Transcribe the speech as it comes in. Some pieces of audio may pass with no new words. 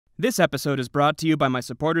This episode is brought to you by my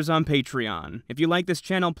supporters on Patreon. If you like this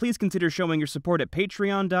channel, please consider showing your support at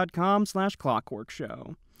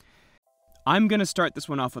patreon.com/clockworkshow. I'm gonna start this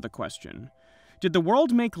one off with a question. Did the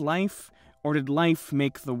world make life, or did life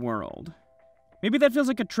make the world? Maybe that feels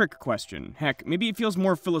like a trick question. Heck, maybe it feels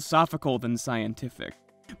more philosophical than scientific.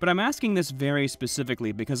 But I'm asking this very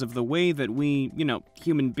specifically because of the way that we,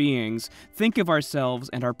 human beings, think of ourselves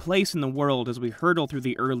and our place in the world as we hurtle through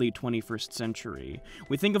the early 21st century.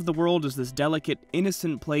 We think of the world as this delicate,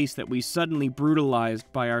 innocent place that we suddenly brutalized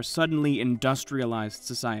by our suddenly industrialized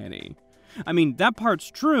society. I mean, that part's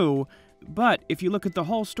true, but if you look at the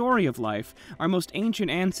whole story of life, our most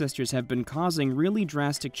ancient ancestors have been causing really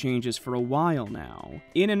drastic changes for a while now.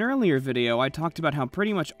 In an earlier video, I talked about how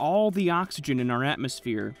pretty much all the oxygen in our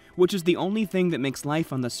atmosphere, which is the only thing that makes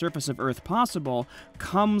life on the surface of Earth possible,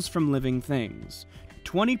 comes from living things.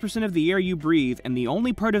 20% of the air you breathe, and the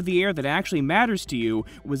only part of the air that actually matters to you,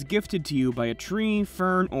 was gifted to you by a tree,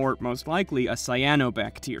 fern, or most likely a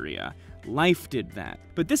cyanobacteria. Life did that.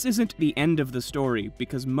 But this isn't the end of the story,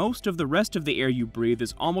 because most of the rest of the air you breathe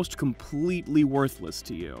is almost completely worthless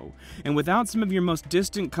to you. And without some of your most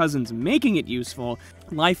distant cousins making it useful,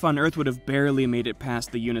 life on Earth would have barely made it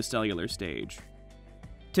past the unicellular stage.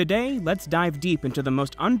 Today, let's dive deep into the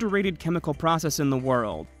most underrated chemical process in the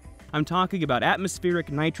world. I'm talking about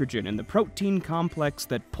atmospheric nitrogen and the protein complex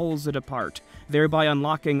that pulls it apart, thereby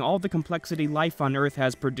unlocking all the complexity life on Earth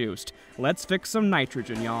has produced. Let's fix some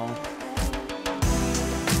nitrogen, y'all.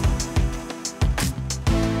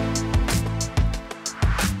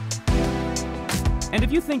 And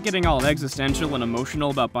if you think getting all existential and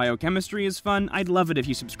emotional about biochemistry is fun, I'd love it if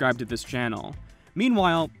you subscribe to this channel.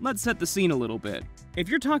 Meanwhile, let's set the scene a little bit. If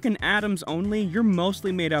you're talking atoms only, you're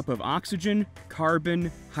mostly made up of oxygen, carbon,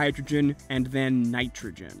 hydrogen, and then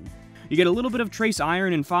nitrogen. You get a little bit of trace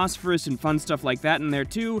iron and phosphorus and fun stuff like that in there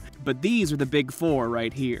too, but these are the big four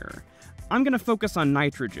right here. I'm gonna focus on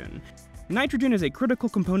nitrogen. Nitrogen is a critical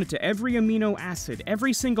component to every amino acid,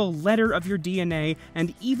 every single letter of your DNA,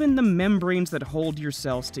 and even the membranes that hold your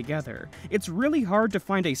cells together. It's really hard to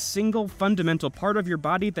find a single fundamental part of your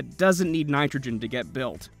body that doesn't need nitrogen to get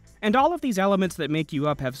built. And all of these elements that make you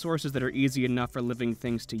up have sources that are easy enough for living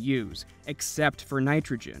things to use, except for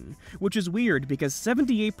nitrogen. Which is weird because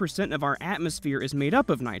 78% of our atmosphere is made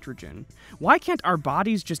up of nitrogen. Why can't our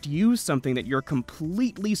bodies just use something that you're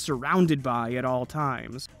completely surrounded by at all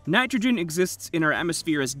times? Nitrogen exists in our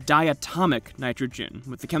atmosphere as diatomic nitrogen,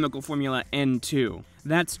 with the chemical formula N2.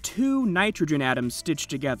 That's two nitrogen atoms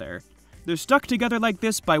stitched together. They're stuck together like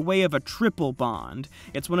this by way of a triple bond.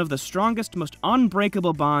 It's one of the strongest, most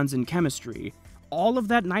unbreakable bonds in chemistry. All of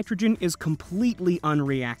that nitrogen is completely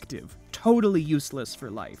unreactive, totally useless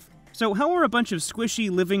for life. So how are a bunch of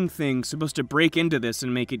squishy living things supposed to break into this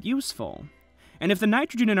and make it useful? And if the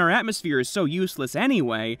nitrogen in our atmosphere is so useless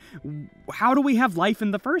anyway, how do we have life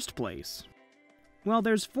in the first place? Well,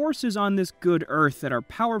 there's forces on this good Earth that are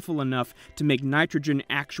powerful enough to make nitrogen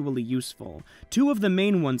actually useful. Two of the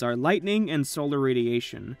main ones are lightning and solar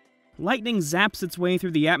radiation. Lightning zaps its way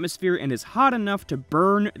through the atmosphere and is hot enough to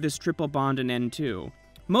burn this triple bond in N2.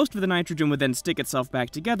 Most of the nitrogen would then stick itself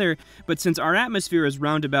back together, but since our atmosphere is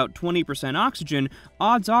round about 20% oxygen,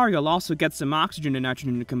 odds are you'll also get some oxygen and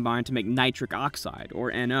nitrogen to combine to make nitric oxide,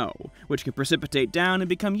 or NO, which can precipitate down and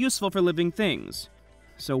become useful for living things.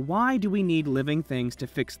 So why do we need living things to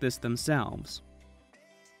fix this themselves?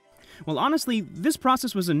 Well, honestly, this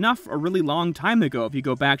process was enough a really long time ago if you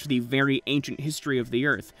go back to the very ancient history of the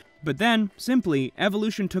Earth. But then, simply,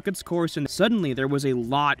 evolution took its course and suddenly there was a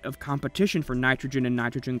lot of competition for nitrogen and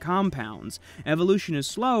nitrogen compounds. Evolution is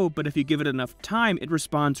slow, but if you give it enough time, it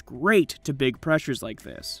responds great to big pressures like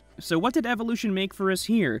this. So what did evolution make for us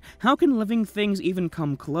here? How can living things even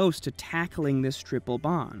come close to tackling this triple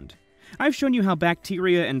bond? I've shown you how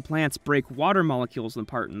bacteria and plants break water molecules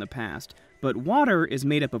apart in the past, but water is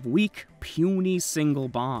made up of weak, puny single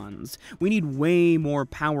bonds. We need way more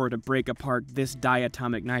power to break apart this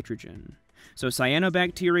diatomic nitrogen. So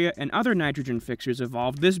cyanobacteria and other nitrogen fixers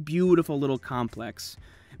evolved this beautiful little complex.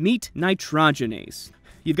 Meet nitrogenase.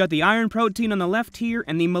 You've got the iron protein on the left here,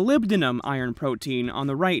 and the molybdenum iron protein on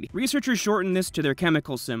the right. Researchers shorten this to their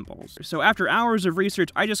chemical symbols. So after hours of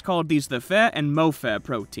research, I just called these the Fe and MoFe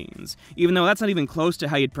proteins, even though that's not even close to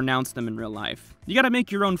how you'd pronounce them in real life. You gotta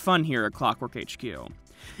make your own fun here at Clockwork HQ.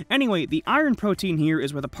 Anyway, the iron protein here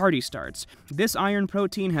is where the party starts. This iron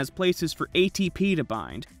protein has places for ATP to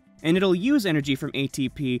bind. and it'll use energy from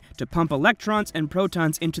ATP to pump electrons and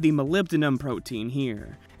protons into the molybdenum protein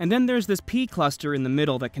here. And then there's this P cluster in the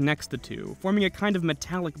middle that connects the two, forming a kind of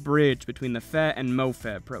metallic bridge between the Fe and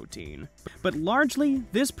MoFe protein. But largely,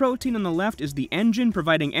 this protein on the left is the engine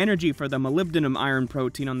providing energy for the molybdenum iron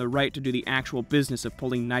protein on the right to do the actual business of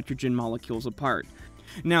pulling nitrogen molecules apart.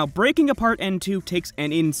 Now, breaking apart N2 takes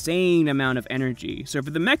an insane amount of energy, so for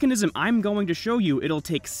the mechanism I'm going to show you, it'll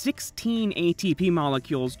take 16 ATP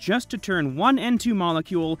molecules just to turn one N2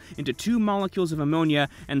 molecule into 2 molecules of ammonia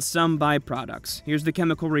and some byproducts. Here's the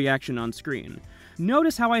chemical reaction on screen.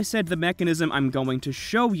 Notice how I said the mechanism I'm going to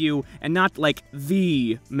show you, and not like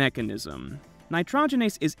the mechanism.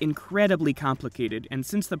 Nitrogenase is incredibly complicated, and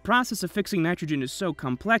since the process of fixing nitrogen is so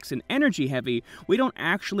complex and energy-heavy, we don't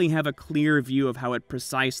actually have a clear view of how it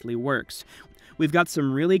precisely works. We've got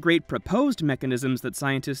some really great proposed mechanisms that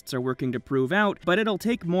scientists are working to prove out, but it'll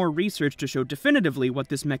take more research to show definitively what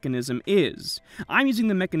this mechanism is. I'm using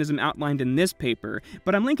the mechanism outlined in this paper,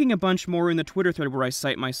 but I'm linking a bunch more in the Twitter thread where I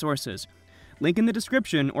cite my sources. Link in the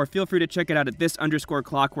description, or feel free to check it out at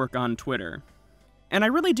 @this_clockwork on Twitter. And I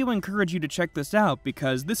really do encourage you to check this out,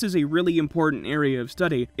 because this is a really important area of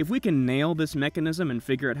study. If we can nail this mechanism and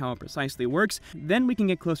figure out how it precisely works, then we can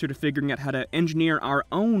get closer to figuring out how to engineer our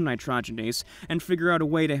own nitrogenase, and figure out a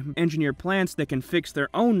way to engineer plants that can fix their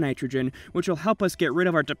own nitrogen, which will help us get rid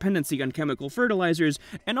of our dependency on chemical fertilizers,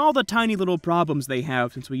 and all the tiny little problems they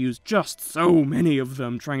have since we use just so many of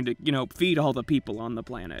them trying to, feed all the people on the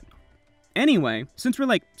planet. Anyway, since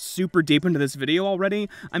we're super deep into this video already,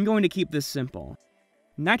 I'm going to keep this simple.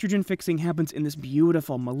 Nitrogen fixing happens in this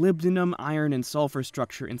beautiful molybdenum, iron, and sulfur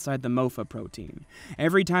structure inside the MoFe protein.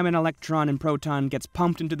 Every time an electron and proton gets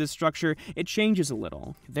pumped into this structure, it changes a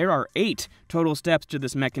little. There are 8 total steps to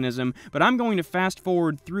this mechanism, but I'm going to fast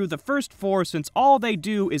forward through the first 4 since all they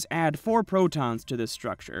do is add 4 protons to this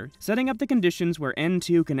structure, setting up the conditions where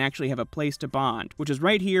N2 can actually have a place to bond, which is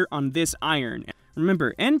right here on this iron.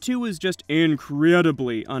 Remember, N2 is just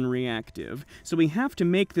incredibly unreactive, so we have to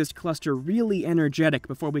make this cluster really energetic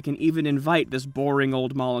before we can even invite this boring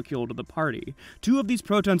old molecule to the party. 2 of these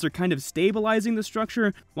protons are kind of stabilizing the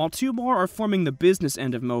structure, while 2 more are forming the business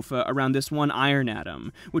end of MoFe around this one iron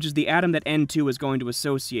atom, which is the atom that N2 is going to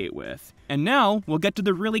associate with. And now, we'll get to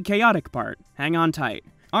the really chaotic part. Hang on tight.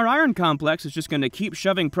 Our iron complex is just going to keep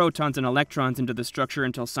shoving protons and electrons into the structure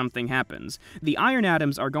until something happens. The iron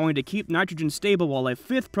atoms are going to keep nitrogen stable while a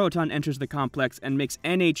 5th proton enters the complex and makes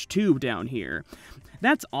NH2 down here.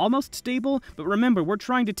 That's almost stable, but remember, we're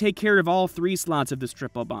trying to take care of all 3 slots of this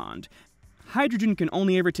triple bond. Hydrogen can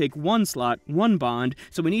only ever take 1 slot, 1 bond,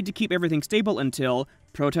 so we need to keep everything stable until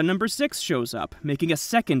proton number 6 shows up, making a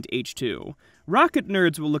second H2. Rocket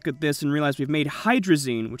nerds will look at this and realize we've made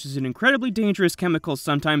hydrazine, which is an incredibly dangerous chemical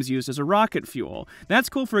sometimes used as a rocket fuel. That's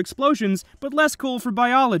cool for explosions, but less cool for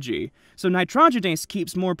biology. So nitrogenase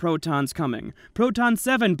keeps more protons coming. Proton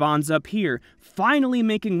 7 bonds up here, finally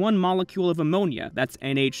making 1 molecule of ammonia, that's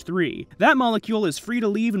NH3. That molecule is free to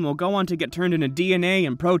leave and will go on to get turned into DNA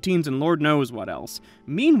and proteins and Lord knows what else.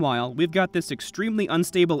 Meanwhile, we've got this extremely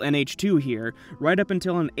unstable NH2 here, right up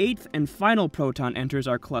until an 8th and final proton enters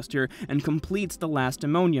our cluster and completes the last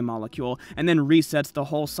ammonia molecule, and then resets the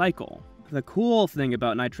whole cycle. The cool thing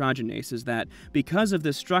about nitrogenase is that, because of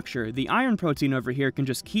this structure, the iron protein over here can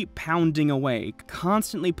just keep pounding away,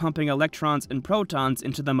 constantly pumping electrons and protons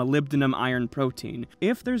into the molybdenum iron protein.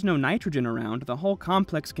 If there's no nitrogen around, the whole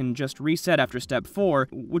complex can just reset after step 4,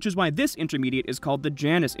 which is why this intermediate is called the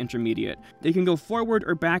Janus intermediate. They can go forward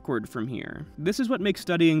or backward from here. This is what makes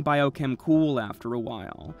studying biochem cool after a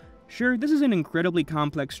while. Sure, this is an incredibly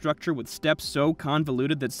complex structure with steps so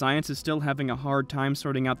convoluted that science is still having a hard time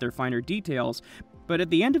sorting out their finer details, but at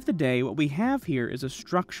the end of the day, what we have here is a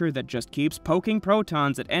structure that just keeps poking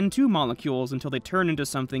protons at N2 molecules until they turn into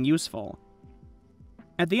something useful.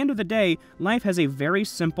 At the end of the day, life has a very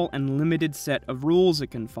simple and limited set of rules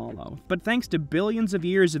it can follow, but thanks to billions of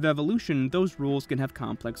years of evolution, those rules can have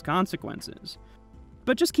complex consequences.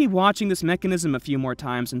 But just keep watching this mechanism a few more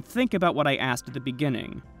times and think about what I asked at the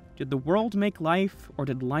beginning. Did the world make life, or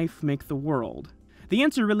did life make the world? The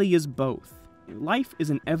answer really is both. Life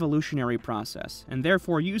is an evolutionary process, and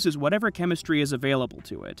therefore uses whatever chemistry is available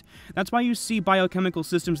to it. That's why you see biochemical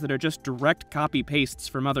systems that are just direct copy-pastes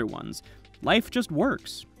from other ones. Life just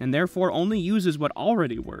works, and therefore only uses what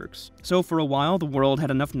already works. So for a while, the world had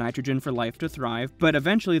enough nitrogen for life to thrive, but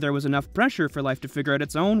eventually there was enough pressure for life to figure out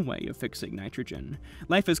its own way of fixing nitrogen.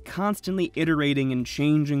 Life is constantly iterating and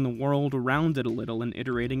changing the world around it a little and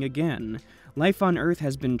iterating again. Life on Earth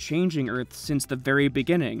has been changing Earth since the very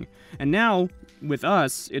beginning, and now, with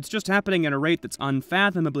us, it's just happening at a rate that's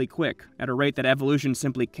unfathomably quick, at a rate that evolution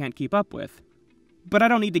simply can't keep up with. But I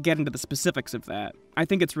don't need to get into the specifics of that. I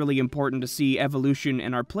think it's really important to see evolution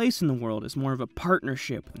and our place in the world as more of a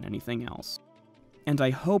partnership than anything else. And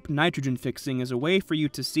I hope nitrogen fixing is a way for you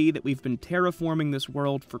to see that we've been terraforming this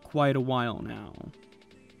world for quite a while now.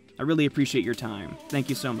 I really appreciate your time. Thank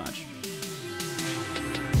you so much.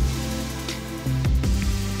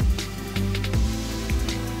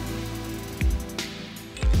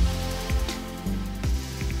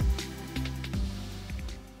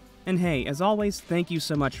 And hey, as always, thank you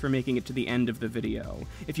so much for making it to the end of the video.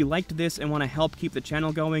 If you liked this and want to help keep the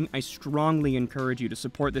channel going, I strongly encourage you to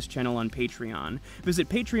support this channel on Patreon. Visit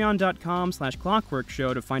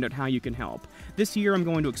patreon.com/clockworkshow to find out how you can help. This year I'm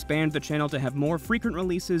going to expand the channel to have more frequent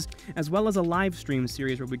releases, as well as a live stream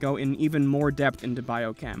series where we go in even more depth into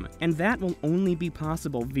biochem. And that will only be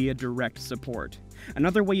possible via direct support.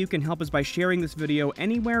 Another way you can help is by sharing this video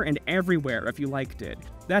anywhere and everywhere if you liked it.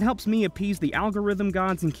 That helps me appease the algorithm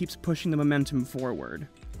gods and keeps pushing the momentum forward.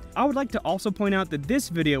 I would like to also point out that this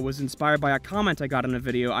video was inspired by a comment I got on a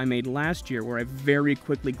video I made last year where I very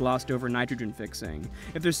quickly glossed over nitrogen fixing.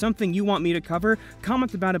 If there's something you want me to cover,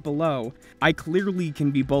 comment about it below. I clearly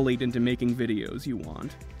can be bullied into making videos you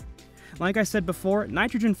want. Like I said before,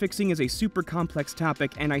 nitrogen fixing is a super complex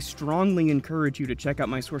topic, and I strongly encourage you to check out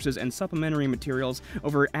my sources and supplementary materials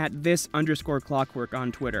over at @this_clockwork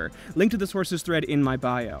on Twitter. Link to the sources thread in my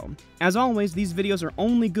bio. As always, these videos are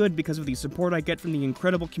only good because of the support I get from the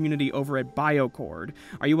incredible community over at BioCord.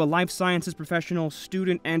 Are you a life sciences professional,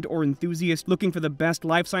 student, and/or enthusiast looking for the best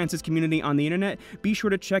life sciences community on the internet? Be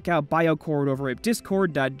sure to check out BioCord over at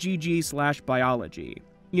discord.gg/biology.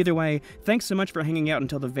 Either way, thanks so much for hanging out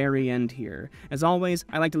until the very end here. As always,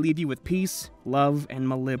 I like to leave you with peace, love, and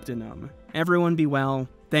molybdenum. Everyone be well.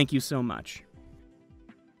 Thank you so much.